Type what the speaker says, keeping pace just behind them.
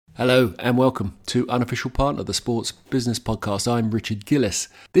Hello and welcome to Unofficial Partner, the Sports Business Podcast. I'm Richard Gillis.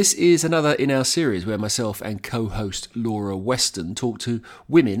 This is another in our series where myself and co-host Laura Weston talk to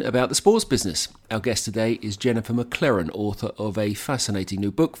women about the sports business. Our guest today is Jennifer McLaren, author of a fascinating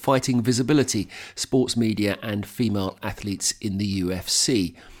new book, Fighting Visibility, Sports Media and Female Athletes in the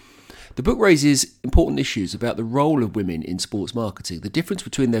UFC. The book raises important issues about the role of women in sports marketing, the difference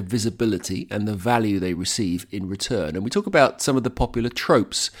between their visibility and the value they receive in return. And we talk about some of the popular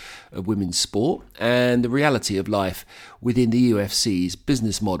tropes of women's sport and the reality of life within the UFC's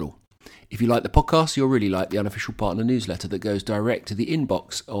business model. If you like the podcast, you'll really like the Unofficial Partner newsletter that goes direct to the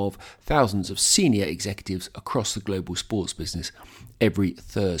inbox of thousands of senior executives across the global sports business every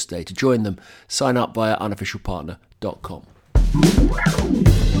Thursday. To join them, sign up via unofficialpartner.com.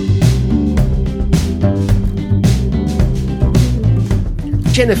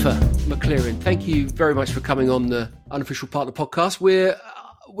 Jennifer McLaren, thank you very much for coming on the Unofficial Partner podcast. We're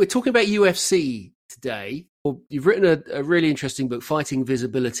talking about UFC today. You've written a really interesting book, Fighting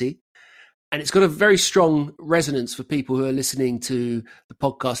Visibility, and it's got a very strong resonance for people who are listening to the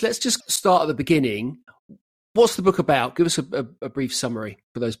podcast. Let's just start at the beginning. What's the book about? Give us a brief summary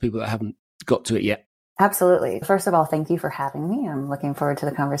for those people that haven't got to it yet. Absolutely. First of all, thank you for having me. I'm looking forward to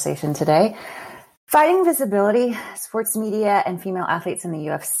the conversation today. Fighting Visibility, Sports Media and Female Athletes in the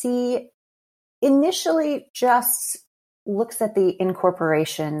UFC initially just looks at the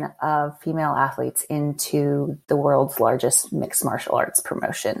incorporation of female athletes into the world's largest mixed martial arts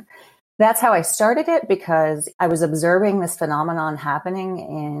promotion. That's how I started it, because I was observing this phenomenon happening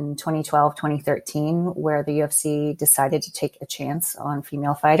in 2012, 2013, where the UFC decided to take a chance on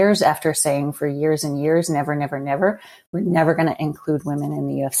female fighters after saying for years and years, never, never, never, we're never going to include women in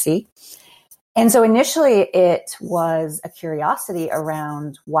the UFC. And so initially it was a curiosity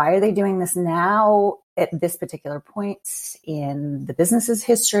around why are they doing this now at this particular point in the business's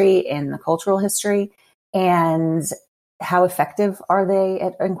history, in the cultural history, and how effective are they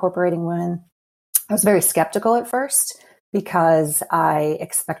at incorporating women? I was very skeptical at first because I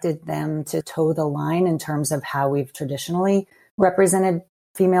expected them to toe the line in terms of how we've traditionally represented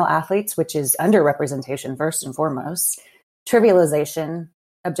female athletes, which is underrepresentation first and foremost, trivialization,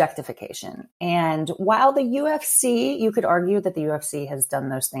 objectification. And while the UFC, you could argue that the UFC has done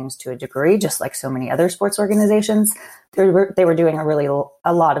those things to a degree, just like so many other sports organizations, they were doing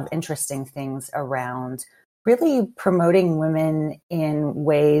a lot of interesting things around really promoting women in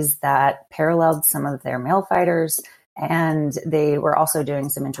ways that paralleled some of their male fighters. And they were also doing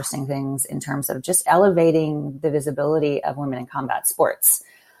some interesting things in terms of just elevating the visibility of women in combat sports.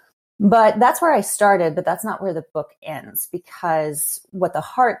 But that's where I started, but that's not where the book ends, because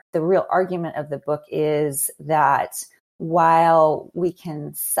the real argument of the book is that while we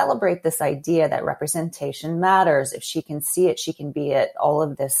can celebrate this idea that representation matters, if she can see it, she can be it, all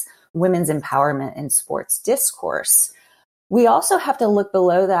of this women's empowerment in sports discourse, we also have to look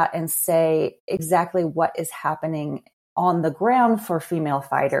below that and say exactly what is happening on the ground for female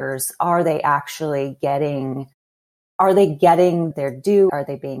fighters. Are they getting their due? Are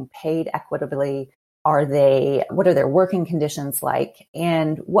they being paid equitably? What are their working conditions like?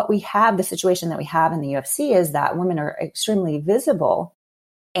 And the situation that we have in the UFC is that women are extremely visible.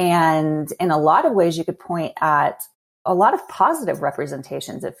 And in a lot of ways, you could point at a lot of positive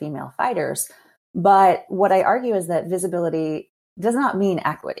representations of female fighters. But what I argue is that visibility does not mean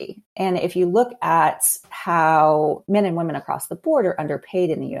equity. And if you look at how men and women across the board are underpaid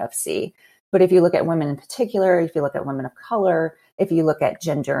in the UFC, but if you look at women in particular, if you look at women of color, if you look at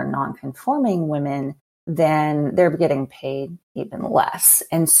gender non-conforming women, then they're getting paid even less.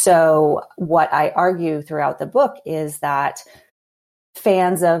 And so what I argue throughout the book is that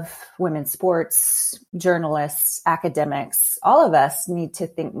fans of women's sports, journalists, academics, all of us need to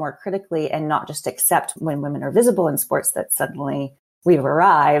think more critically and not just accept when women are visible in sports that suddenly we've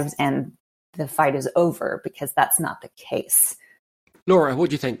arrived and the fight is over, because that's not the case. Laura, what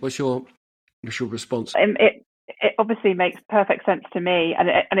do you think? What's your response? It obviously makes perfect sense to me. And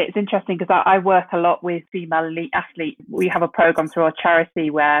it's interesting because I work a lot with female elite athletes. We have a program through our charity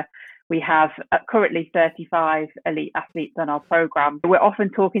where we have currently 35 elite athletes on our program. We're often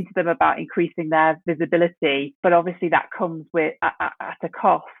talking to them about increasing their visibility, but obviously that comes with at a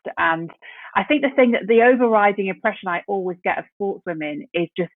cost. And I think the overriding impression I always get of sportswomen is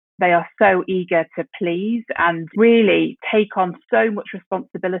just they are so eager to please and really take on so much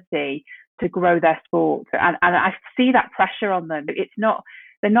responsibility to grow their sport. And I see that pressure on them.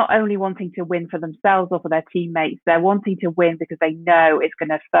 They're not only wanting to win for themselves or for their teammates, they're wanting to win because they know it's going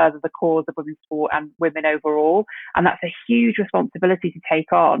to further the cause of women's sport and women overall. And that's a huge responsibility to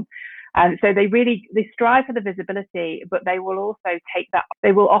take on. And so they strive for the visibility, but they will also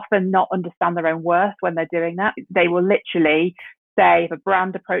they will often not understand their own worth when they're doing that. They will literally say, if a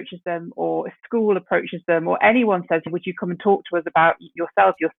brand approaches them or a school approaches them or anyone says, would you come and talk to us about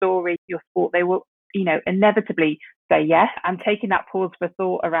yourself, your story, your sport, they will, inevitably say yes. And taking that pause for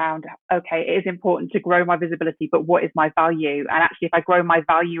thought around, okay, it is important to grow my visibility, but what is my value? And actually, if I grow my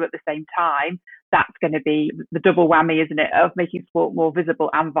value at the same time, that's going to be the double whammy, isn't it, of making sport more visible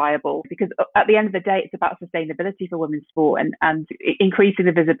and viable? Because at the end of the day, it's about sustainability for women's sport, and increasing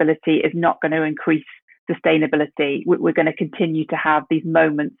the visibility is not going to increase sustainability. We're going to continue to have these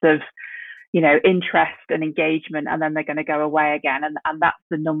moments of, interest and engagement, and then they're going to go away again. And that's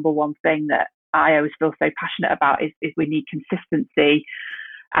the number one thing that I always feel so passionate about is we need consistency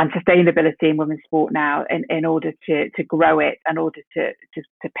and sustainability in women's sport now in order to grow it, in order to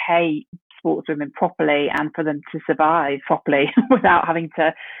pay sportswomen properly and for them to survive properly without having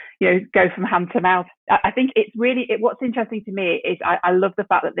to, go from hand to mouth. I think it's really, what's interesting to me is I love the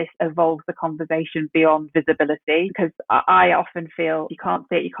fact that this evolves the conversation beyond visibility, because I often feel you can't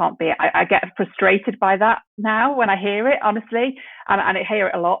see it, you can't be it. I get frustrated by that now when I hear it, honestly, and I hear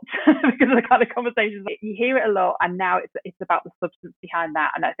it a lot because of the kind of conversations you hear it a lot, and now it's about the substance behind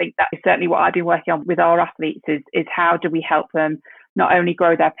that. And I think that is certainly what I've been working on with our athletes is how do we help them not only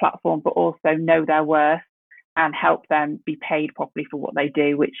grow their platform, but also know their worth and help them be paid properly for what they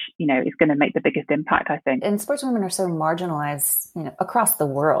do, which, is going to make the biggest impact, I think. And sportswomen are so marginalized, across the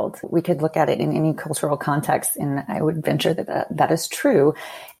world. We could look at it in any cultural context, and I would venture that is true.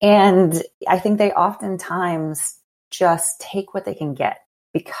 And I think they oftentimes just take what they can get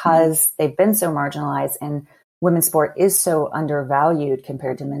because they've been so marginalized, and women's sport is so undervalued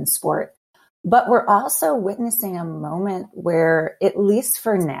compared to men's sport. But we're also witnessing a moment where, at least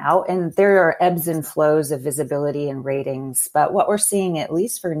for now, and there are ebbs and flows of visibility and ratings, but what we're seeing, at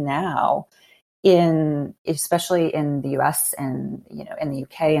least for now, especially in the US and, in the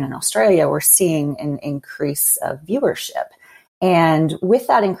UK and in Australia, we're seeing an increase of viewership. And with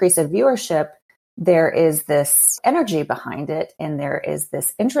that increase of viewership, there is this energy behind it and there is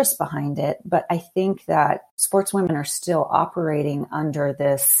this interest behind it. But I think that sportswomen are still operating under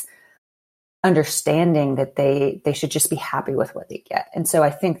this understanding that they should just be happy with what they get. And so I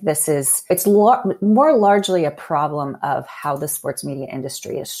think it's more largely a problem of how the sports media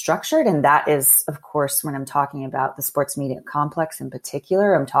industry is structured. And that is, of course, when I'm talking about the sports media complex in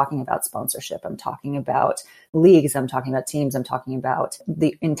particular, I'm talking about sponsorship, I'm talking about leagues, I'm talking about teams, I'm talking about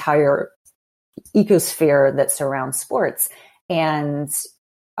the entire ecosphere that surrounds sports. And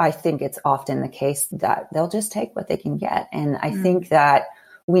I think it's often the case that they'll just take what they can get. And I think that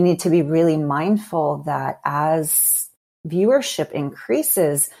we need to be really mindful that as viewership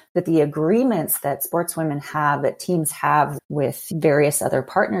increases, that the agreements that sportswomen have, that teams have with various other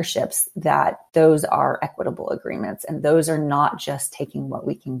partnerships, that those are equitable agreements. And those are not just taking what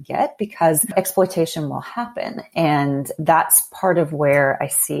we can get, because exploitation will happen. And that's part of where I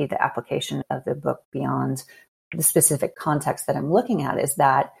see the application of the book beyond the specific context that I'm looking at, is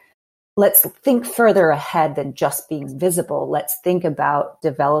that let's think further ahead than just being visible. Let's think about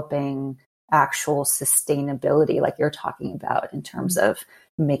developing actual sustainability, like you're talking about, in terms of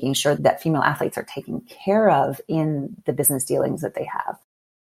making sure that female athletes are taken care of in the business dealings that they have.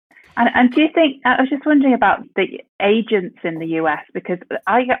 And do you think, I was just wondering about the agents in the US, because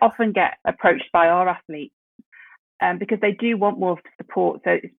I often get approached by our athletes because they do want more support,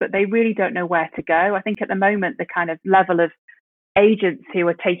 but they really don't know where to go. I think at the moment, the kind of level of agents who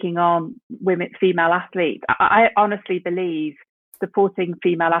are taking on female athletes, I honestly believe supporting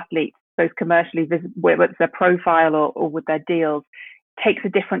female athletes, both commercially, whether it's their profile or with their deals, takes a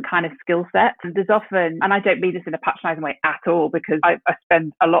different kind of skill set. And there's often, and I don't mean this in a patronizing way at all, because I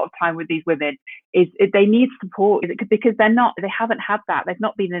spend a lot of time with these women, they need support because they haven't had that. They've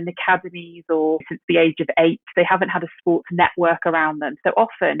not been in academies or since the age of 8. They haven't had a sports network around them. So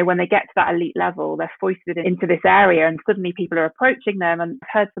often when they get to that elite level, they're foisted into this area, and suddenly people are approaching them. And I've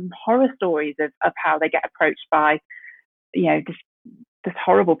heard some horror stories of how they get approached by, just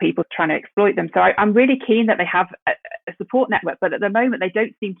horrible people trying to exploit them. So I'm really keen that they have a support network, but at the moment they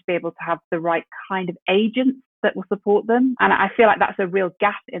don't seem to be able to have the right kind of agents that will support them. And I feel like that's a real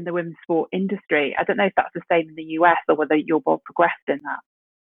gap in the women's sport industry. I don't know if that's the same in the US or whether you're more progressed in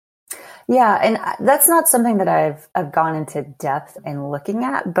that. Yeah, and that's not something that I've gone into depth in looking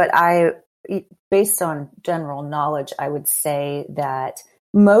at, but based on general knowledge, I would say that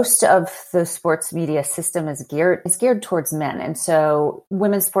most of the sports media system is geared towards men. And so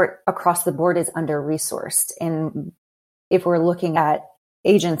women's sport across the board is under-resourced. And if we're looking at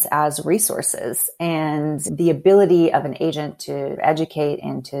agents as resources, and the ability of an agent to educate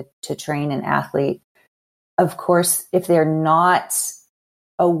and to train an athlete. Of course, if they're not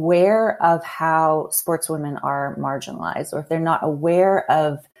aware of how sportswomen are marginalized, or if they're not aware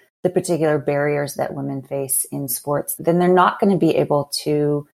of the particular barriers that women face in sports, then they're not going to be able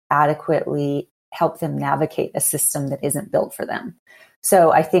to adequately help them navigate a system that isn't built for them.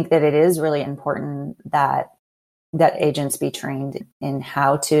 So I think that it is really important that agents be trained in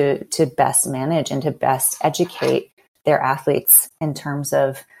how to best manage and to best educate their athletes in terms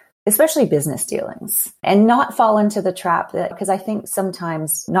of especially business dealings, and not fall into the trap that, because I think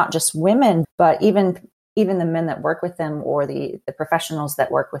sometimes not just women, but even the men that work with them, or the professionals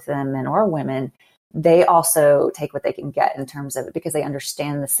that work with them, men or women, they also take what they can get in terms of it, because they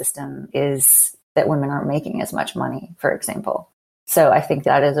understand the system is that women aren't making as much money, for example. So I think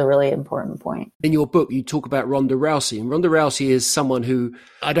that is a really important point. In your book, you talk about Ronda Rousey, and Ronda Rousey is someone who,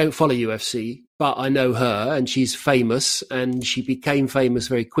 I don't follow UFC, but I know her, and she's famous, and she became famous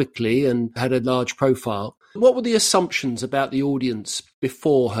very quickly and had a large profile. What were the assumptions about the audience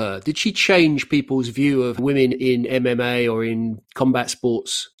before her? Did she change people's view of women in MMA or in combat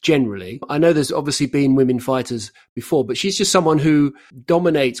sports generally? I know there's obviously been women fighters before, but she's just someone who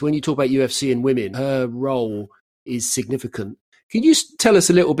dominates. When you talk about UFC and women, her role is significant. Can you tell us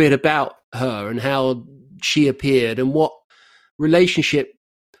a little bit about her and how she appeared, and what relationship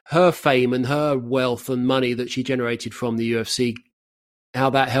her fame and her wealth and money that she generated from the UFC, how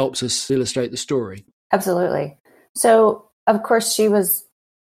that helps us illustrate the story? Absolutely. So, of course, she was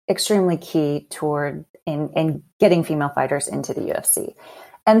extremely key toward in getting female fighters into the UFC.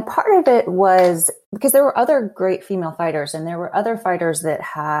 And part of it was because there were other great female fighters, and there were other fighters that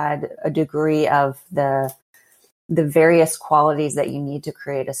had a degree of the various qualities that you need to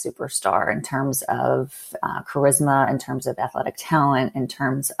create a superstar in terms of charisma, in terms of athletic talent, in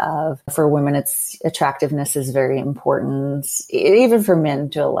terms of, for women, it's attractiveness is very important, even for men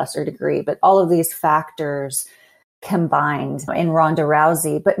to a lesser degree. But all of these factors combined in Ronda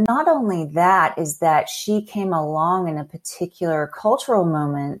Rousey. But not only that, is that she came along in a particular cultural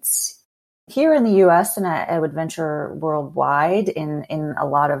moment here in the US, and I would venture worldwide in a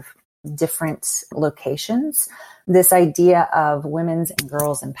lot of different locations. This idea of women's and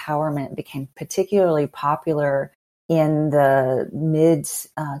girls' empowerment became particularly popular in the mid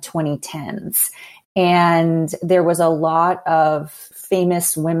 2010s. And there was a lot of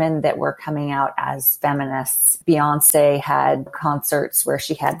famous women that were coming out as feminists. Beyonce had concerts where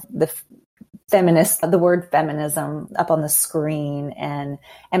she had the word feminism up on the screen, and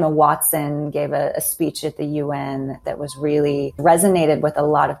Emma Watson gave a speech at the UN that was really resonated with a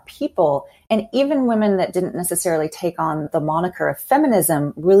lot of people. And even women that didn't necessarily take on the moniker of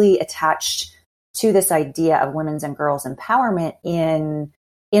feminism really attached to this idea of women's and girls' empowerment in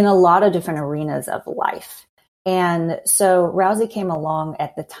a lot of different arenas of life. And so Rousey came along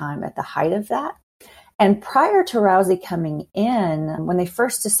at the time, at the height of that. And prior to Rousey coming in, when they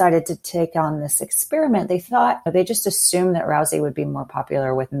first decided to take on this experiment, they just assumed that Rousey would be more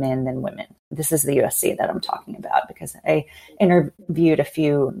popular with men than women. This is the UFC that I'm talking about, because I interviewed a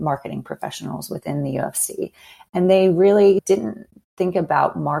few marketing professionals within the UFC, and they really didn't think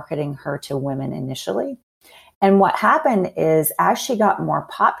about marketing her to women initially. And what happened is, as she got more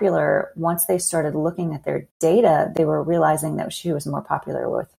popular, once they started looking at their data, they were realizing that she was more popular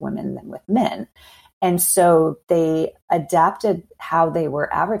with women than with men. And so they adapted how they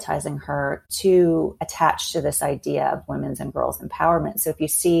were advertising her to attach to this idea of women's and girls' empowerment. So if you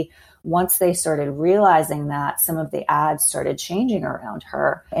see, once they started realizing that, some of the ads started changing around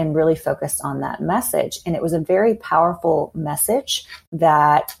her and really focused on that message. And it was a very powerful message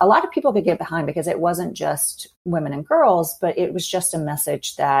that a lot of people could get behind, because it wasn't just women and girls, but it was just a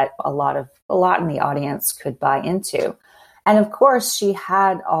message that a lot in the audience could buy into. And of course, she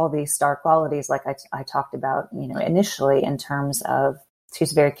had all these star qualities, like I talked about, initially, in terms of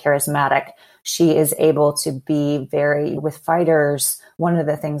she's very charismatic. She is able to be with fighters. One of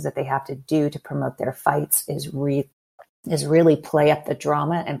the things that they have to do to promote their fights is really play up the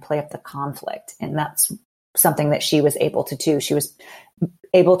drama and play up the conflict. And that's something that she was able to do. She was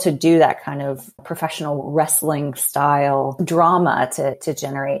able to do that kind of professional wrestling style drama to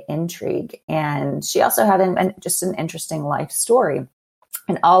generate intrigue. And she also had just an interesting life story.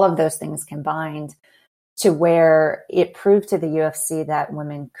 And all of those things combined to where it proved to the UFC that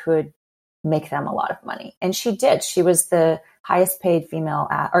women could make them a lot of money. And she did. She was the highest paid she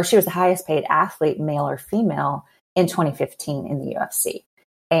was the highest paid athlete, male or female, in 2015 in the UFC.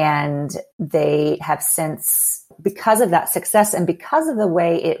 And they have since, because of that success and because of the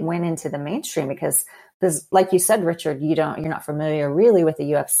way it went into the mainstream, because because like you said, Richard, you're not familiar really with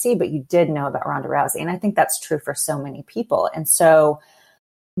the UFC, but you did know about Ronda Rousey. And I think that's true for so many people. And so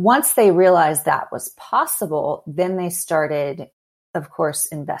once they realized that was possible, then they started, of course,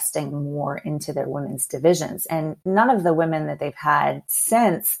 investing more into their women's divisions. And none of the women that they've had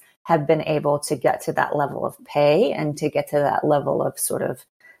since have been able to get to that level of pay and to get to that level of sort of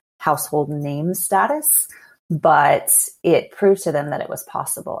household name status. But it proved to them that it was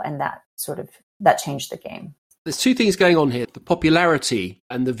possible. And that changed the game. There's two things going on here. The popularity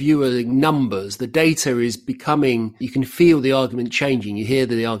and the viewing numbers, the data is becoming, you can feel the argument changing. You hear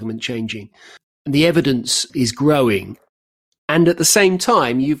the argument changing. And the evidence is growing. And at the same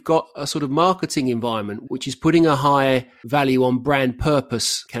time, you've got a sort of marketing environment, which is putting a high value on brand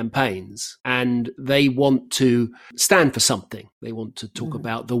purpose campaigns. And they want to stand for something. They want to talk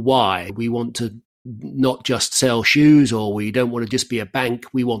about the why. We want to not just sell shoes, or we don't want to just be a bank.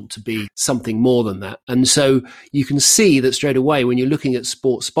 We want to be something more than that. And so you can see that straight away when you're looking at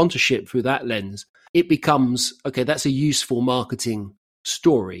sports sponsorship through that lens, it becomes, okay, that's a useful marketing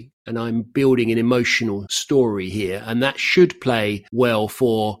story, and I'm building an emotional story here, and that should play well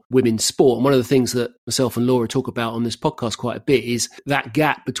for women's sport. And one of the things that myself and Laura talk about on this podcast quite a bit is that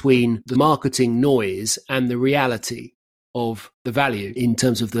gap between the marketing noise and the reality of the value in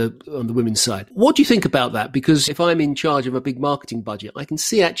terms of on the women's side. What do you think about that? Because if I'm in charge of a big marketing budget, I can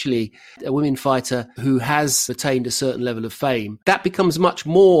see actually a women fighter who has attained a certain level of fame, that becomes much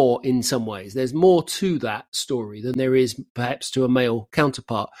more in some ways. There's more to that story than there is perhaps to a male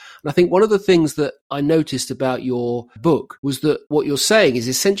counterpart. And I think one of the things that I noticed about your book was that what you're saying is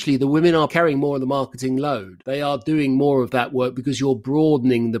essentially the women are carrying more of the marketing load. They are doing more of that work because you're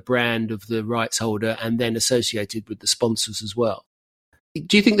broadening the brand of the rights holder and then associated with the sponsors as well.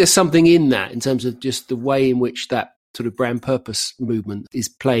 Do you think there's something in that in terms of just the way in which that sort of brand purpose movement is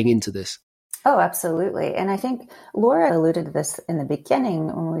playing into this? Oh, absolutely. And I think Laura alluded to this in the beginning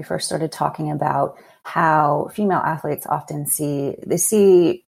when we first started talking about how female athletes often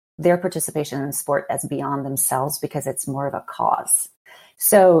see their participation in sport as beyond themselves because it's more of a cause.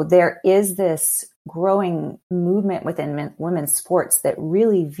 So there is this growing movement within women's sports that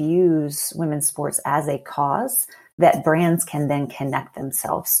really views women's sports as a cause, that brands can then connect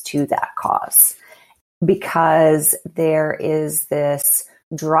themselves to that cause, because there is this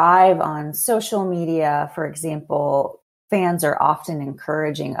drive on social media. For example, fans are often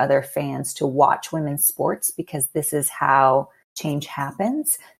encouraging other fans to watch women's sports because this is how change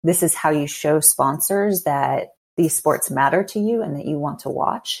happens. This is how you show sponsors that these sports matter to you and that you want to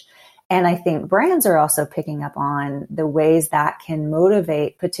watch. And I think brands are also picking up on the ways that can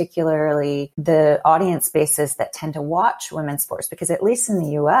motivate particularly the audience bases that tend to watch women's sports, because at least in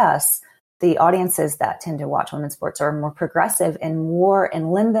the US, the audiences that tend to watch women's sports are more progressive and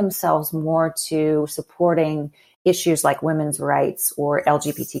lend themselves more to supporting issues like women's rights or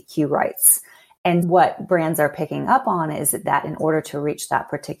LGBTQ rights. And what brands are picking up on is that in order to reach that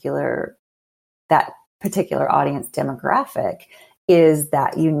particular audience demographic, is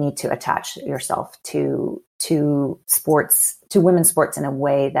that you need to attach yourself to sports, to women's sports in a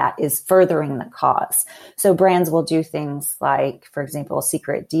way that is furthering the cause. So brands will do things like, for example,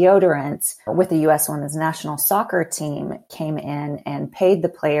 Secret Deodorant with the U.S. women's national soccer team came in and paid the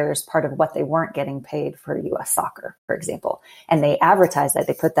players part of what they weren't getting paid for U.S. soccer, for example. And they advertised that,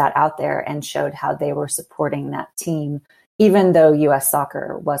 they put that out there and showed how they were supporting that team, even though U.S.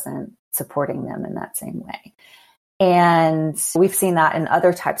 soccer wasn't supporting them in that same way. And we've seen that in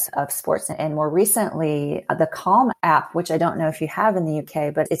other types of sports. And more recently, the Calm app, which I don't know if you have in the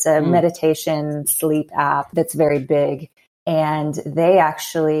UK, but it's a meditation sleep app that's very big. And they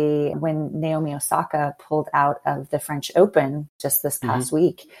actually, when Naomi Osaka pulled out of the French Open just this past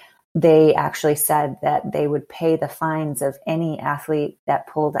week, they actually said that they would pay the fines of any athlete that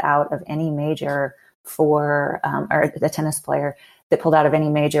pulled out of any major or the tennis player that pulled out of any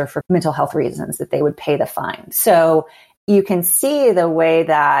major for mental health reasons, that they would pay the fine. So you can see the way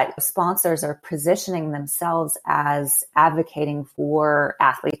that sponsors are positioning themselves as advocating for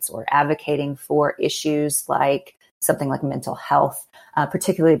athletes or advocating for issues like something like mental health,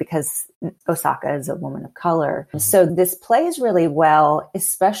 particularly because Osaka is a woman of color. So this plays really well,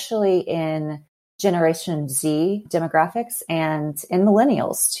 especially in Generation Z demographics and in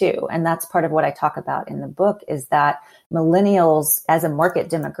millennials too. And that's part of what I talk about in the book, is that millennials as a market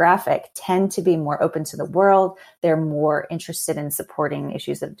demographic tend to be more open to the world. They're more interested in supporting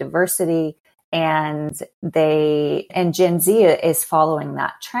issues of diversity, and Gen Z is following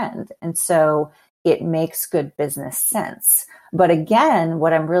that trend. And so it makes good business sense. But again,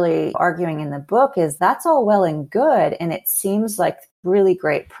 what I'm really arguing in the book is that's all well and good. And it seems like really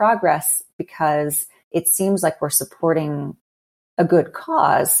great progress because it seems like we're supporting a good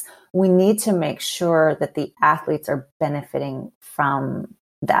cause, we need to make sure that the athletes are benefiting from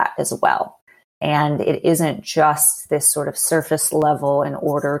that as well. And it isn't just this sort of surface level in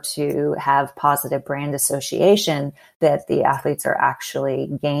order to have positive brand association, that the athletes are actually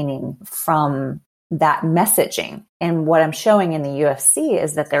gaining from that messaging. And what I'm showing in the UFC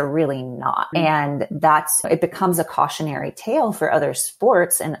is that they're really not. And it becomes a cautionary tale for other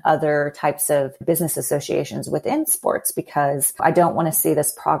sports and other types of business associations within sports, because I don't want to see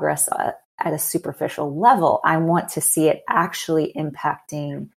this progress at a superficial level. I want to see it actually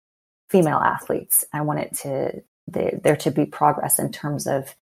impacting female athletes. I want there to be progress in terms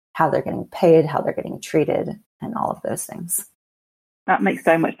of how they're getting paid, how they're getting treated, and all of those things. That makes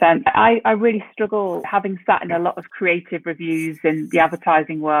so much sense. I really struggle, having sat in a lot of creative reviews in the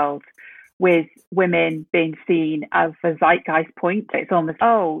advertising world, with women being seen as a zeitgeist point. It's almost,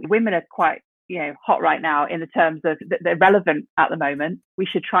 women are quite, hot right now in the terms of they're relevant at the moment. We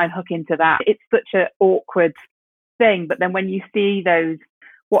should try and hook into that. It's such an awkward thing. But then when you see those,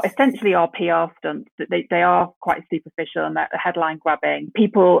 what essentially are PR stunts, that they are quite superficial and they're headline grabbing,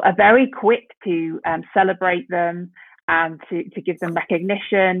 people are very quick to celebrate them and to give them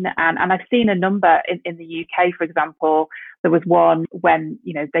recognition. And I've seen a number in the UK, for example. There was one when,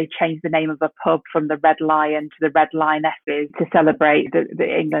 they changed the name of a pub from the Red Lion to the Red Lionesses to celebrate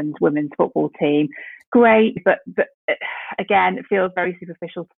the England women's football team. Great, but again, it feels very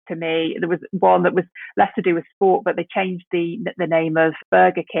superficial to me. There was one that was less to do with sport, but they changed the name of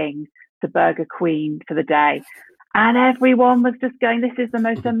Burger King to Burger Queen for the day. And everyone was just going, this is the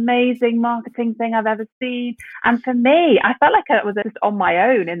most amazing marketing thing I've ever seen. And for me, I felt like I was just on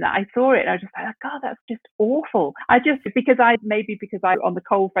my own in that I saw it and I was just like, God, that's just awful. Because I'm on the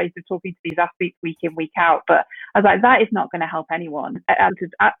cold face of talking to these athletes week in, week out, but I was like, that is not going to help anyone.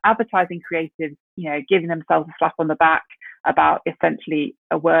 Advertising creatives, giving themselves a slap on the back about essentially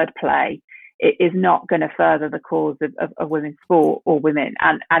a wordplay, it is not going to further the cause of women's sport or women.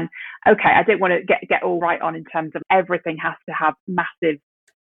 And okay, I don't want to get all right on in terms of everything has to have massive,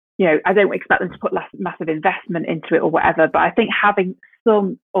 I don't expect them to put massive investment into it or whatever, but I think having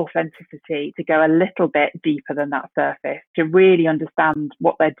some authenticity to go a little bit deeper than that surface, to really understand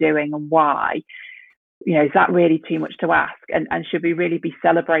what they're doing and why, is that really too much to ask? And should we really be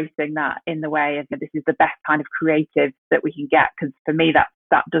celebrating that in the way of, this is the best kind of creative that we can get? Because for me, that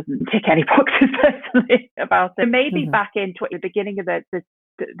doesn't tick any boxes personally about it. Maybe back in the beginning of the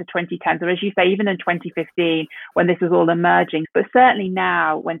 2010s, or as you say, even in 2015, when this was all emerging, but certainly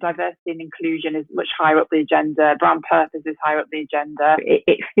now when diversity and inclusion is much higher up the agenda, brand purpose is higher up the agenda,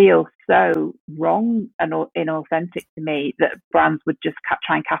 it feels so wrong and inauthentic to me that brands would just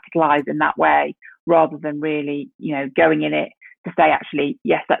try and capitalize in that way, rather than really, going in it to say, actually,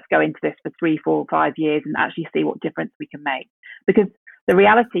 yes, let's go into this for 3, 4, 5 years and actually see what difference we can make. Because the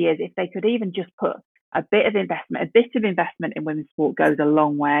reality is, if they could even just put a bit of investment in women's sport goes a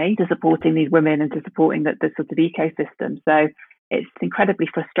long way to supporting these women and to supporting the sort of ecosystem. So it's incredibly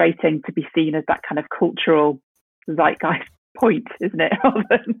frustrating to be seen as that kind of cultural zeitgeist point, isn't it?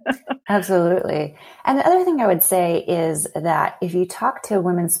 Absolutely. And the other thing I would say is that if you talk to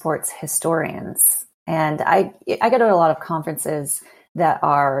women's sports historians, and I go to a lot of conferences that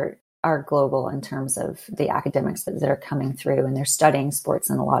are global in terms of the academics that are coming through, and they're studying sports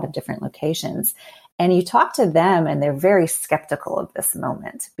in a lot of different locations. And you talk to them and they're very skeptical of this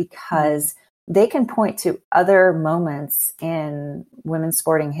moment, because they can point to other moments in women's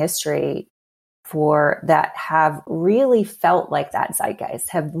sporting history that have really felt like that zeitgeist,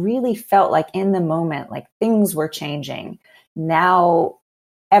 have really felt like in the moment, like things were changing. Now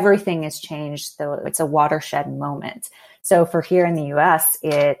everything has changed, though it's a watershed moment. So for here in the US,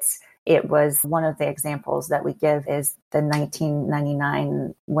 it was one of the examples that we give is the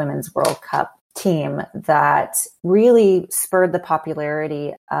 1999 Women's World Cup team that really spurred the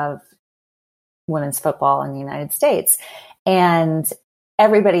popularity of women's football in the United States. And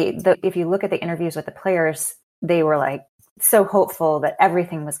everybody, if you look at the interviews with the players, they were like so hopeful that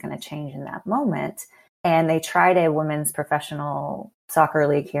everything was going to change in that moment. And they tried a women's professional soccer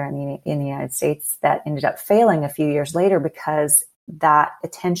league here in the United States that ended up failing a few years later, because that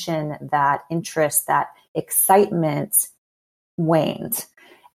attention, that interest, that excitement waned.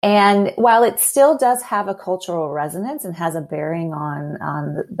 And while it still does have a cultural resonance and has a bearing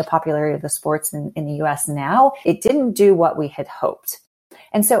on the popularity of the sports in the US now, it didn't do what we had hoped.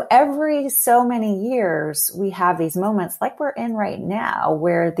 And so every so many years, we have these moments like we're in right now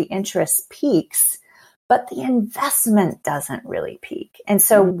where the interest peaks, but the investment doesn't really peak. And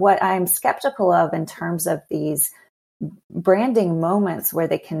so what I'm skeptical of in terms of these branding moments where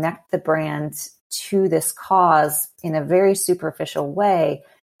they connect the brand to this cause in a very superficial way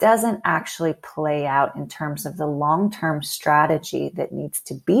doesn't actually play out in terms of the long-term strategy that needs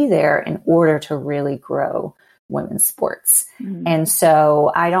to be there in order to really grow women's sports. Mm-hmm. And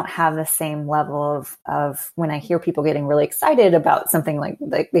so I don't have the same level of when I hear people getting really excited about something like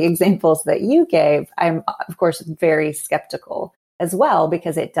the examples that you gave, I'm of course very skeptical as well,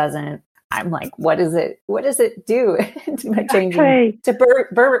 because it doesn't, I'm like, what does it do? Changing to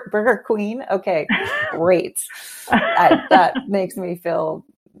Burger Queen? Okay, great. That makes me feel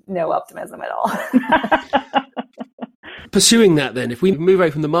no optimism at all. Pursuing that then, if we move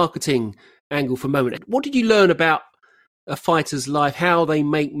away from the marketing angle for a moment, what did you learn about a fighter's life, how they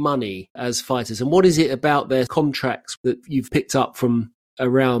make money as fighters, and what is it about their contracts that you've picked up from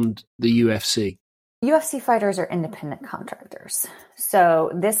around the UFC? UFC fighters are independent contractors.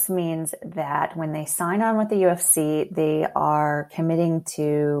 So this means that when they sign on with the UFC, they are committing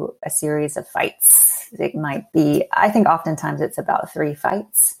to a series of fights. It might be, I think oftentimes it's about 3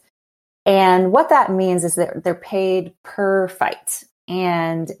 fights. And what that means is that they're paid per fight.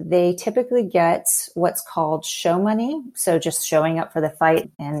 And they typically get what's called show money. So just showing up for the fight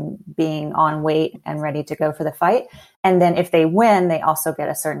and being on weight and ready to go for the fight. And then if they win, they also get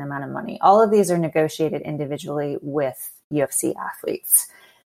a certain amount of money. All of these are negotiated individually with UFC athletes.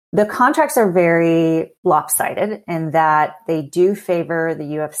 The contracts are very lopsided in that they do favor the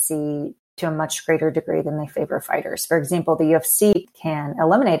UFC to a much greater degree than they favor fighters. For example, the UFC can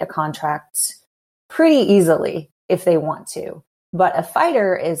eliminate a contract pretty easily if they want to. But a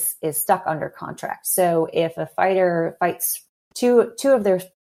fighter is stuck under contract. So if a fighter fights two of their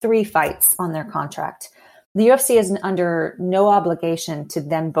 3 fights on their contract, the UFC is under no obligation to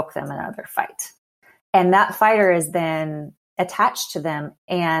then book them another fight. And that fighter is then attached to them.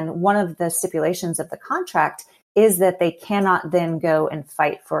 And one of the stipulations of the contract is that they cannot then go and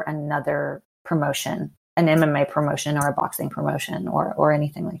fight for another promotion, an MMA promotion or a boxing promotion or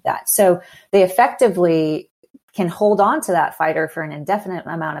anything like that. So they effectively can hold on to that fighter for an indefinite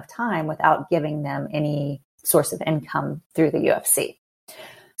amount of time without giving them any source of income through the UFC.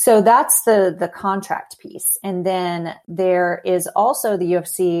 So that's the contract piece. And then there is also the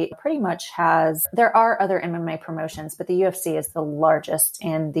UFC pretty much there are other MMA promotions, but the UFC is the largest,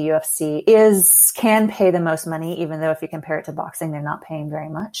 and the UFC can pay the most money, even though if you compare it to boxing, they're not paying very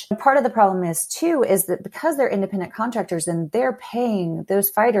much. And part of the problem is that because they're independent contractors and those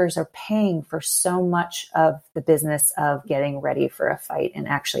fighters are paying for so much of the business of getting ready for a fight and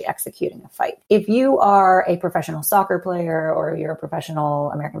actually executing a fight. If you are a professional soccer player or you're a professional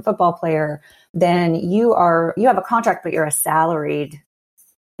American football player, then you have a contract, but you're a salaried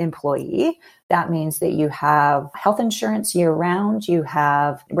employee. That means that you have health insurance year round, you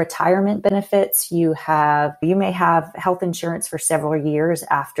have retirement benefits, you may have health insurance for several years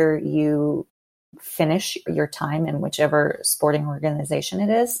after you finish your time in whichever sporting organization it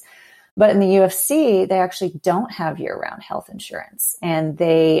is. But in the UFC, they actually don't have year-round health insurance, and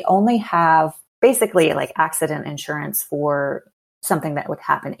they only have basically like accident insurance for something that would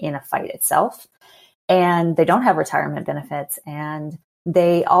happen in a fight itself. And they don't have retirement benefits. And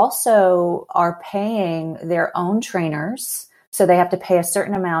they also are paying their own trainers. So they have to pay a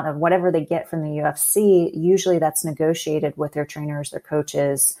certain amount of whatever they get from the UFC. Usually that's negotiated with their trainers, their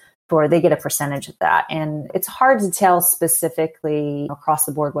coaches, they get a percentage of that. And it's hard to tell specifically across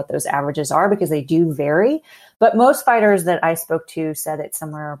the board what those averages are because they do vary. But most fighters that I spoke to said it's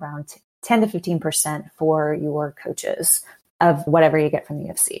somewhere around 10 to 15% for your coaches of whatever you get from the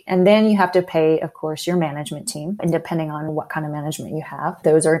UFC. And then you have to pay, of course, your management team. And depending on what kind of management you have,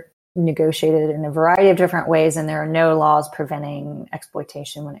 those are negotiated in a variety of different ways. And there are no laws preventing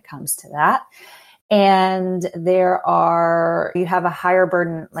exploitation when it comes to that. And you have a higher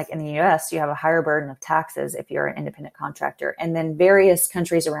burden, like in the US, you have a higher burden of taxes if you're an independent contractor. And then various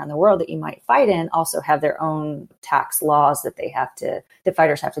countries around the world that you might fight in also have their own tax laws that the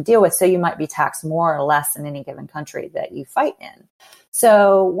fighters have to deal with. So you might be taxed more or less in any given country that you fight in.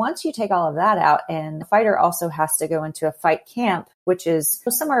 So once you take all of that out, and the fighter also has to go into a fight camp, which is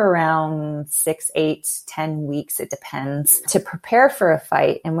somewhere around 6, 8, 10 weeks, it depends, to prepare for a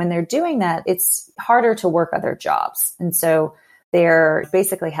fight. And when they're doing that, it's harder to work other jobs. And so they're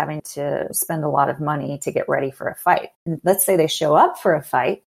basically having to spend a lot of money to get ready for a fight. And let's say they show up for a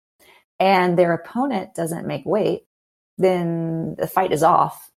fight and their opponent doesn't make weight, then the fight is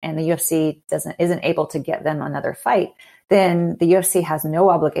off and the UFC isn't able to get them another fight. Then the UFC has no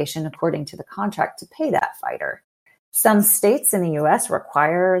obligation, according to the contract, to pay that fighter. Some states in the US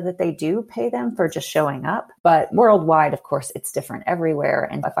require that they do pay them for just showing up, but worldwide, of course, it's different everywhere.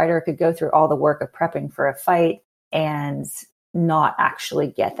 And a fighter could go through all the work of prepping for a fight, and not actually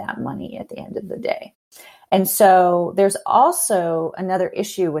get that money at the end of the day. And so there's also another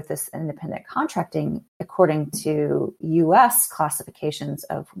issue with this independent contracting, according to US classifications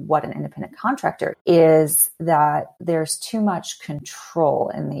of what an independent contractor is, that there's too much control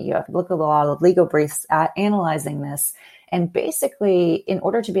in the US. Look at a lot of legal briefs at analyzing this. And basically, in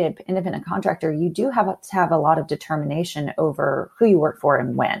order to be an independent contractor, you do have to have a lot of determination over who you work for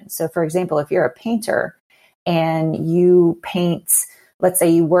and when. So for example, if you're a painter and you paint, let's say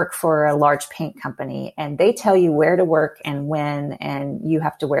you work for a large paint company and they tell you where to work and when, and you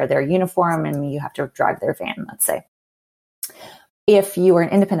have to wear their uniform and you have to drive their van, let's say. If you are an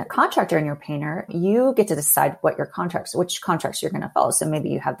independent contractor and you're a painter, you get to decide which contracts you're going to follow. So maybe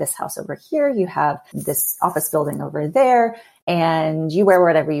you have this house over here, you have this office building over there, and you wear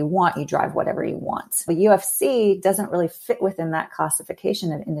whatever you want, you drive whatever you want. The UFC doesn't really fit within that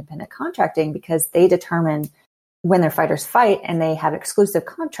classification of independent contracting because they determine when their fighters fight and they have exclusive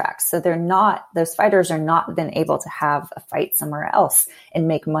contracts. So those fighters are not then able to have a fight somewhere else and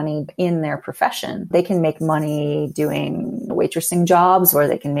make money in their profession. They can make money doing waitressing jobs, or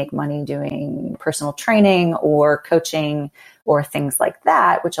they can make money doing personal training or coaching or things like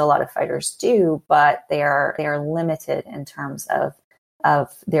that, which a lot of fighters do, but they are limited in terms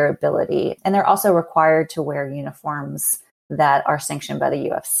of their ability. And they're also required to wear uniforms that are sanctioned by the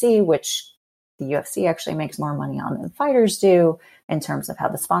UFC, which the UFC actually makes more money on than fighters do in terms of how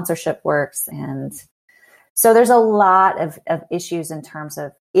the sponsorship works. And so there's a lot of issues in terms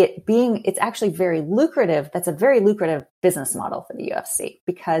of it's actually very lucrative. That's a very lucrative business model for the UFC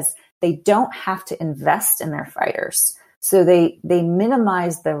because they don't have to invest in their fighters. So they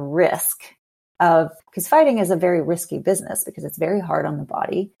minimize the risk because fighting is a very risky business because it's very hard on the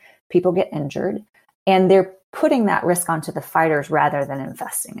body. People get injured and they're putting that risk onto the fighters rather than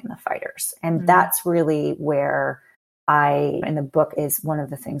investing in the fighters. And that's really where in the book is one of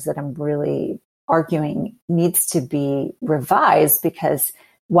the things that I'm really arguing needs to be revised, because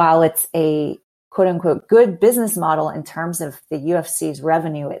while it's a quote unquote good business model in terms of the UFC's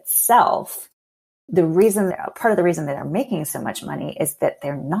revenue itself, part of the reason that they're making so much money is that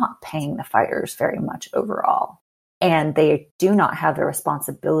they're not paying the fighters very much overall. And they do not have the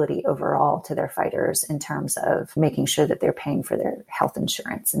responsibility overall to their fighters in terms of making sure that they're paying for their health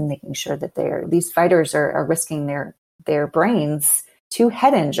insurance and making sure that these fighters are risking their brains to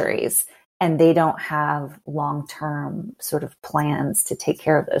head injuries. And they don't have long-term sort of plans to take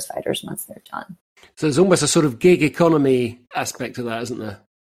care of those fighters once they're done. So there's almost a sort of gig economy aspect to that, isn't there?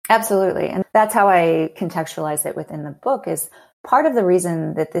 Absolutely. And that's how I contextualize it within the book is part of the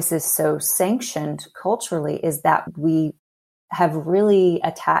reason that this is so sanctioned culturally is that we have really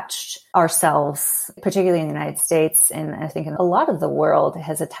attached ourselves, particularly in the United States, and I think in a lot of the world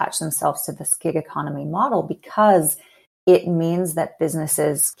has attached themselves to this gig economy model because it means that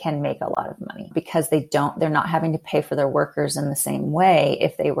businesses can make a lot of money because they're not having to pay for their workers in the same way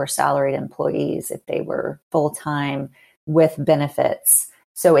if they were salaried employees, if they were full-time with benefits.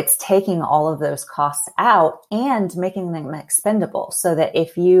 So it's taking all of those costs out and making them expendable so that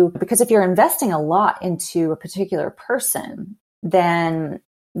because if you're investing a lot into a particular person, then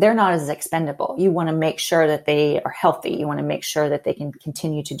they're not as expendable. You want to make sure that they are healthy. You want to make sure that they can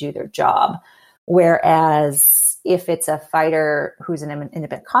continue to do their job. Whereas if it's a fighter who's an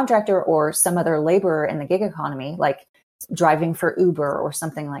independent contractor or some other laborer in the gig economy, like driving for Uber or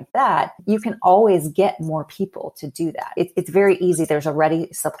something like that, you can always get more people to do that. It's very easy. There's a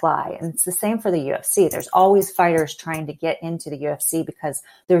ready supply. And it's the same for the UFC. There's always fighters trying to get into the UFC because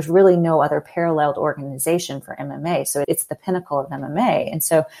there's really no other paralleled organization for MMA. So it's the pinnacle of MMA. And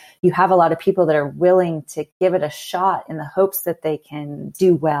so you have a lot of people that are willing to give it a shot in the hopes that they can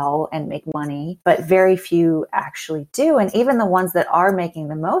do well and make money, but very few actually do. And even the ones that are making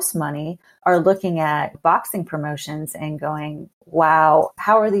the most money are looking at boxing promotions and going, wow,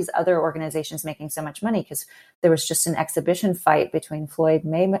 how are these other organizations making so much money? Because there was just an exhibition fight between Floyd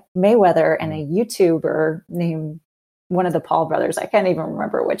Mayweather and a YouTuber named one of the Paul brothers. I can't even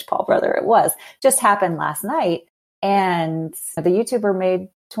remember which Paul brother it was. Just happened last night. And the YouTuber made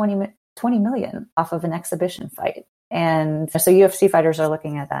 20 million off of an exhibition fight. And so UFC fighters are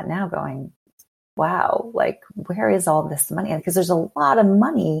looking at that now going, wow, like where is all this money? Because there's a lot of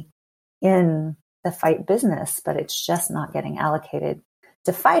money in the fight business, but it's just not getting allocated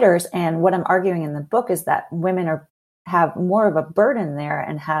to fighters. And what I'm arguing in the book is that women have more of a burden there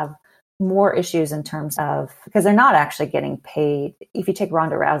and have more issues in terms of, because they're not actually getting paid. If you take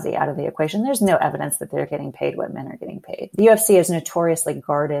Ronda Rousey out of the equation, there's no evidence that they're getting paid what men are getting paid. The UFC is notoriously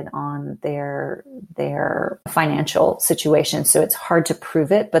guarded on their financial situation, so it's hard to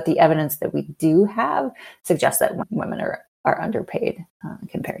prove it. But the evidence that we do have suggests that women are underpaid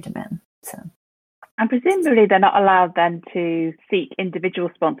compared to men. So. And presumably they're not allowed then to seek individual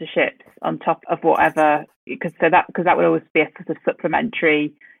sponsorships on top of whatever, because that would always be a sort of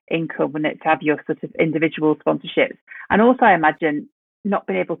supplementary income, wouldn't it, to have your sort of individual sponsorships. And also I imagine not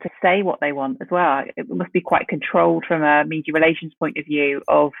being able to say what they want as well. It must be quite controlled from a media relations point of view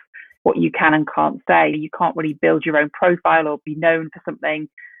of what you can and can't say. You can't really build your own profile or be known for something,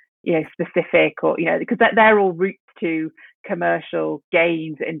 specific, or, because they're all routes to commercial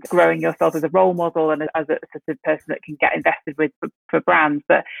gains in growing yourself as a role model and as a sort of person that can get invested with for brands.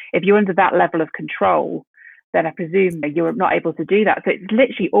 But if you're under that level of control, then I presume you're not able to do that. So it's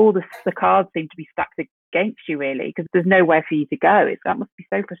literally all the cards seem to be stacked against you, really, because there's nowhere for you to go. That must be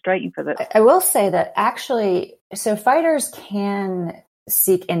so frustrating for them. I will say that actually, so fighters can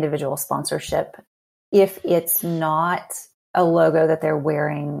seek individual sponsorship if it's not a logo that they're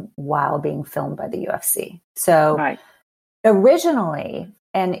wearing while being filmed by the UFC. So right. Originally,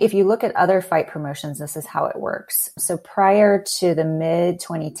 and if you look at other fight promotions, this is how it works. So prior to the mid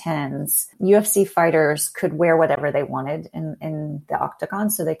 2010s, UFC fighters could wear whatever they wanted in the octagon.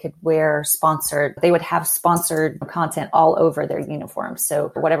 So they could they would have sponsored content all over their uniforms.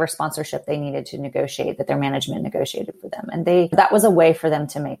 So whatever sponsorship they needed to negotiate, that their management negotiated for them. And that was a way for them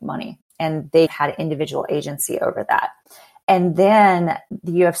to make money. And they had individual agency over that. And then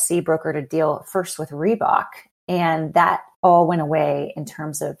the UFC brokered a deal first with Reebok, and that all went away in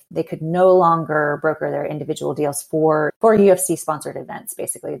terms of they could no longer broker their individual deals for UFC sponsored events.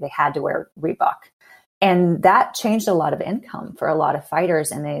 Basically, they had to wear Reebok. And that changed a lot of income for a lot of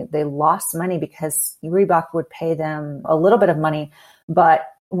fighters, and they lost money because Reebok would pay them a little bit of money. But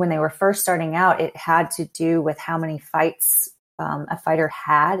when they were first starting out, it had to do with how many fights a fighter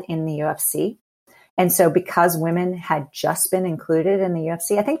had in the UFC. And so because women had just been included in the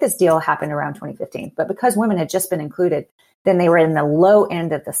UFC, I think this deal happened around 2015, but because women had just been included, then they were in the low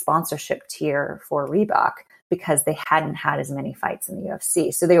end of the sponsorship tier for Reebok because they hadn't had as many fights in the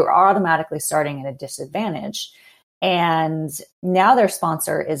UFC. So they were automatically starting at a disadvantage. And now their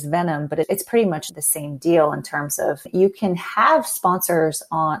sponsor is Venom, but it's pretty much the same deal in terms of you can have sponsors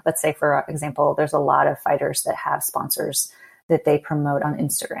on, let's say, for example, there's a lot of fighters that have sponsors that they promote on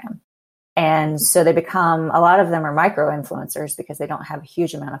Instagram. And so a lot of them are micro influencers because they don't have a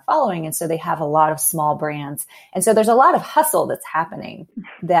huge amount of following. And so they have a lot of small brands. And so there's a lot of hustle that's happening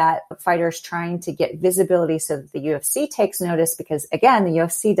that fighters trying to get visibility so that the UFC takes notice, because again, the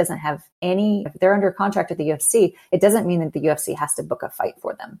UFC doesn't have if they're under contract with the UFC, it doesn't mean that the UFC has to book a fight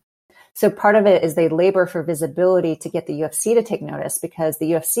for them. So part of it is they labor for visibility to get the UFC to take notice, because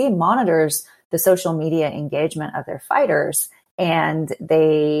the UFC monitors the social media engagement of their fighters. And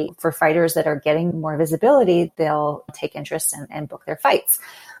for fighters that are getting more visibility, they'll take interest and book their fights.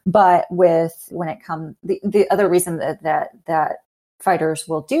 But the other reason that fighters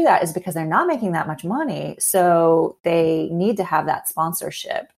will do that is because they're not making that much money. So they need to have that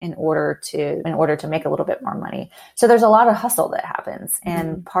sponsorship in order to make a little bit more money. So there's a lot of hustle that happens.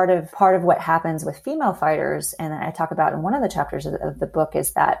 And part of what happens with female fighters, and I talk about in one of the chapters of the book,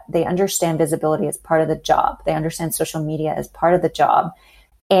 is that they understand visibility as part of the job. They understand social media as part of the job.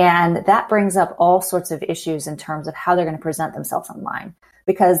 And that brings up all sorts of issues in terms of how they're going to present themselves online,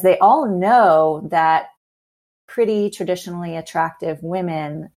 because they all know that pretty traditionally attractive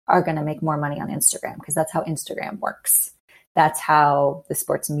women are going to make more money on Instagram, because that's how Instagram works. That's how the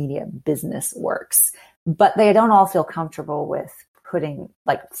sports media business works. But they don't all feel comfortable with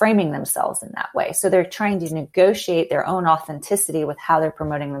framing themselves in that way. So they're trying to negotiate their own authenticity with how they're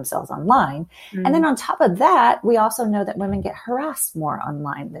promoting themselves online. Mm. And then on top of that, we also know that women get harassed more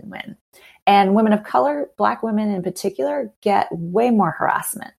online than men. And women of color, Black women in particular, get way more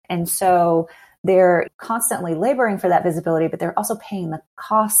harassment. And so they're constantly laboring for that visibility, but they're also paying the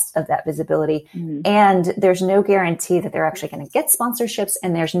cost of that visibility. Mm. And there's no guarantee that they're actually going to get sponsorships.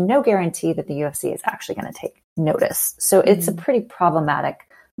 And there's no guarantee that the UFC is actually going to take notice. So it's a pretty problematic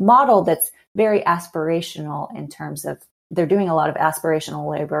model that's very aspirational in terms of they're doing a lot of aspirational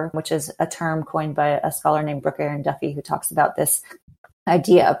labor, which is a term coined by a scholar named Brooke Aaron Duffy, who talks about this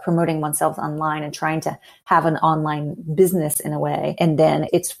idea of promoting oneself online and trying to have an online business in a way. And then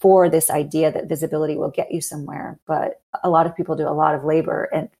it's for this idea that visibility will get you somewhere. But a lot of people do a lot of labor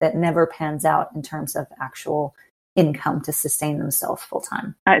and that never pans out in terms of actual income to sustain themselves full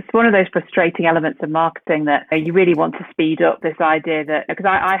time. It's one of those frustrating elements of marketing that you really want to speed up this idea that, because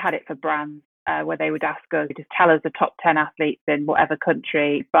I had it for brands where they would ask us, just tell us the top 10 athletes in whatever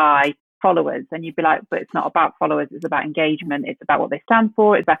country by followers, and you'd be like, but it's not about followers, it's about engagement, it's about what they stand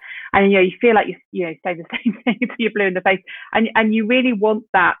for, it's about, and you feel like you say the same thing until you're blue in the face, and you really want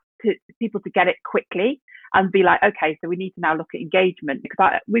that to people to get it quickly and be like, okay, so we need to now look at engagement,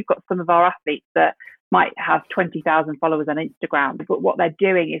 because we've got some of our athletes that might have 20,000 followers on Instagram, but what they're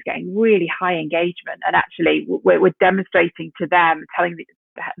doing is getting really high engagement, and actually we're demonstrating to them, telling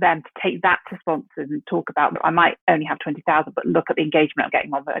them to take that to sponsors and talk about, I might only have 20,000, but look at the engagement I'm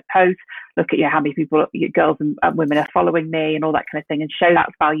getting on my posts, look at how many people, girls and women are following me and all that kind of thing, and show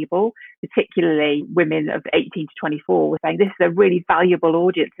that's valuable. Particularly women of 18 to 24, we're saying this is a really valuable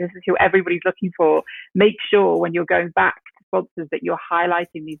audience, this is who everybody's looking for. Make sure when you're going back to sponsors that you're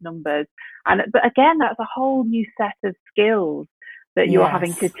highlighting these numbers. But again, that's a whole new set of skills that you're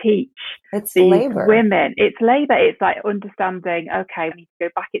having to teach it's these labor. Women. It's labor. It's like understanding, okay, we need to go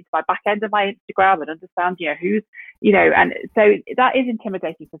back into my back end of my Instagram and understand, who's, and so that is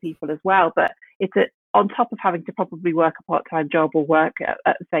intimidating for people as well. But it's on top of having to probably work a part-time job or work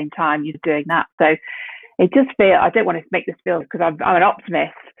at the same time, you're doing that. So it just I don't want to make this feel, because I'm an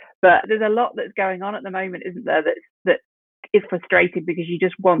optimist, but there's a lot that's going on at the moment, isn't there, that is frustrating, because you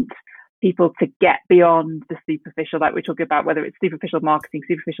just want people to get beyond the superficial, like we're talking about, whether it's superficial marketing,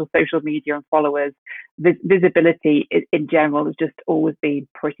 superficial social media and followers. Visibility in general has just always been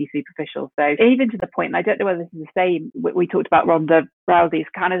pretty superficial. So even to the point, and I don't know whether this is the same, we talked about Ronda Rousey's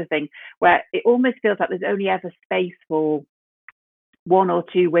Canada thing, where it almost feels like there's only ever space for one or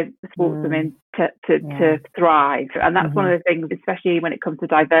two sportswomen to thrive. And that's one of the things, especially when it comes to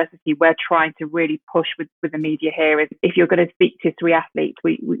diversity, we're trying to really push with the media here, is if you're going to speak to three athletes,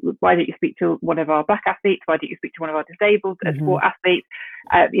 why don't you speak to one of our Black athletes? Why don't you speak to one of our disabled sport athletes?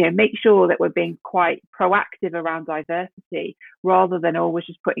 Make sure that we're being quite proactive around diversity, rather than always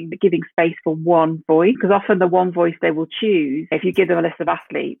just giving space for one voice, because often the one voice they will choose, if you give them a list of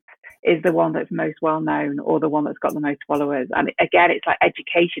athletes, is the one that's most well known or the one that's got the most followers. And again, it's like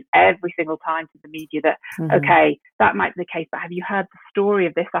education every single time to the media that, okay, that might be the case, but have you heard the story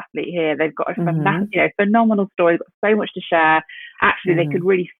of this athlete here? They've got a phenomenal story, got so much to share. Actually, they could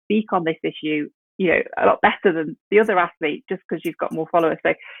really speak on this issue, a lot better than the other athlete, just because you've got more followers.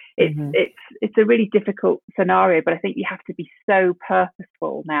 So it's a really difficult scenario, but I think you have to be so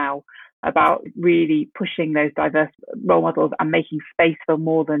purposeful now about really pushing those diverse role models and making space for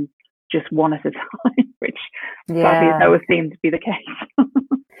more than just one at a time, which sadly always seems to be the case.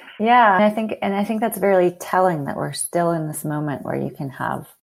 And I think that's very telling that we're still in this moment where you can have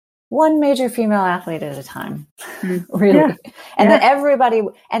one major female athlete at a time, really, that everybody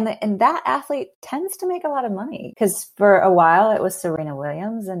and that athlete tends to make a lot of money, because for a while it was Serena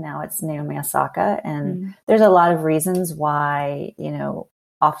Williams and now it's Naomi Osaka, and there's a lot of reasons why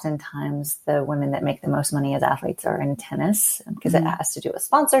oftentimes the women that make the most money as athletes are in tennis, because it has to do with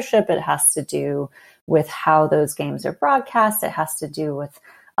sponsorship. It has to do with how those games are broadcast. It has to do with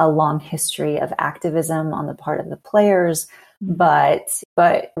a long history of activism on the part of the players. But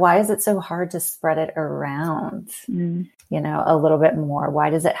why is it so hard to spread it around, a little bit more? Why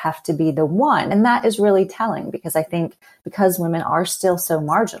does it have to be the one? And that is really telling, because I think because women are still so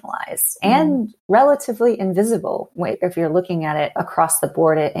marginalized and relatively invisible, if you're looking at it across the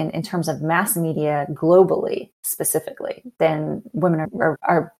board in terms of mass media globally specifically, then women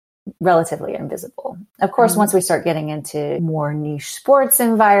are relatively invisible. Of course, once we start getting into more niche sports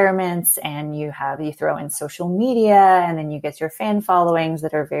environments and you throw in social media, and then you get your fan followings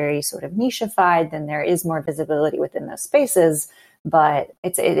that are very sort of nicheified, then there is more visibility within those spaces. But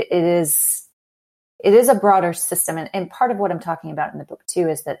it is a broader system. And part of what I'm talking about in the book too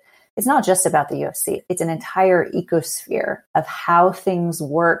is that it's not just about the UFC. It's an entire ecosphere of how things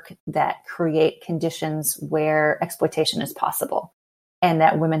work that create conditions where exploitation is possible, and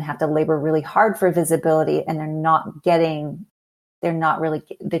that women have to labor really hard for visibility, and they're not benefiting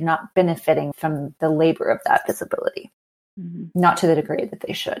from the labor of that visibility, not to the degree that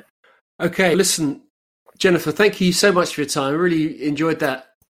they should. Okay, listen, Jennifer, thank you so much for your time. I really enjoyed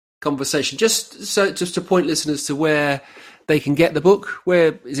that conversation. Just to point listeners to where they can get the book.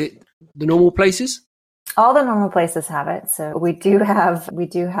 Where is it? The normal places? All the normal places have it. So we do have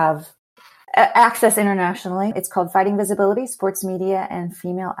access internationally. It's called Fighting Visibility, Sports Media and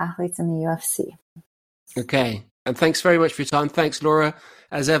Female Athletes in the UFC. Okay. And thanks very much for your time. Thanks, Laura,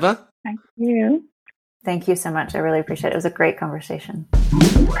 as ever. Thank you. Thank you so much. I really appreciate it. It was a great conversation.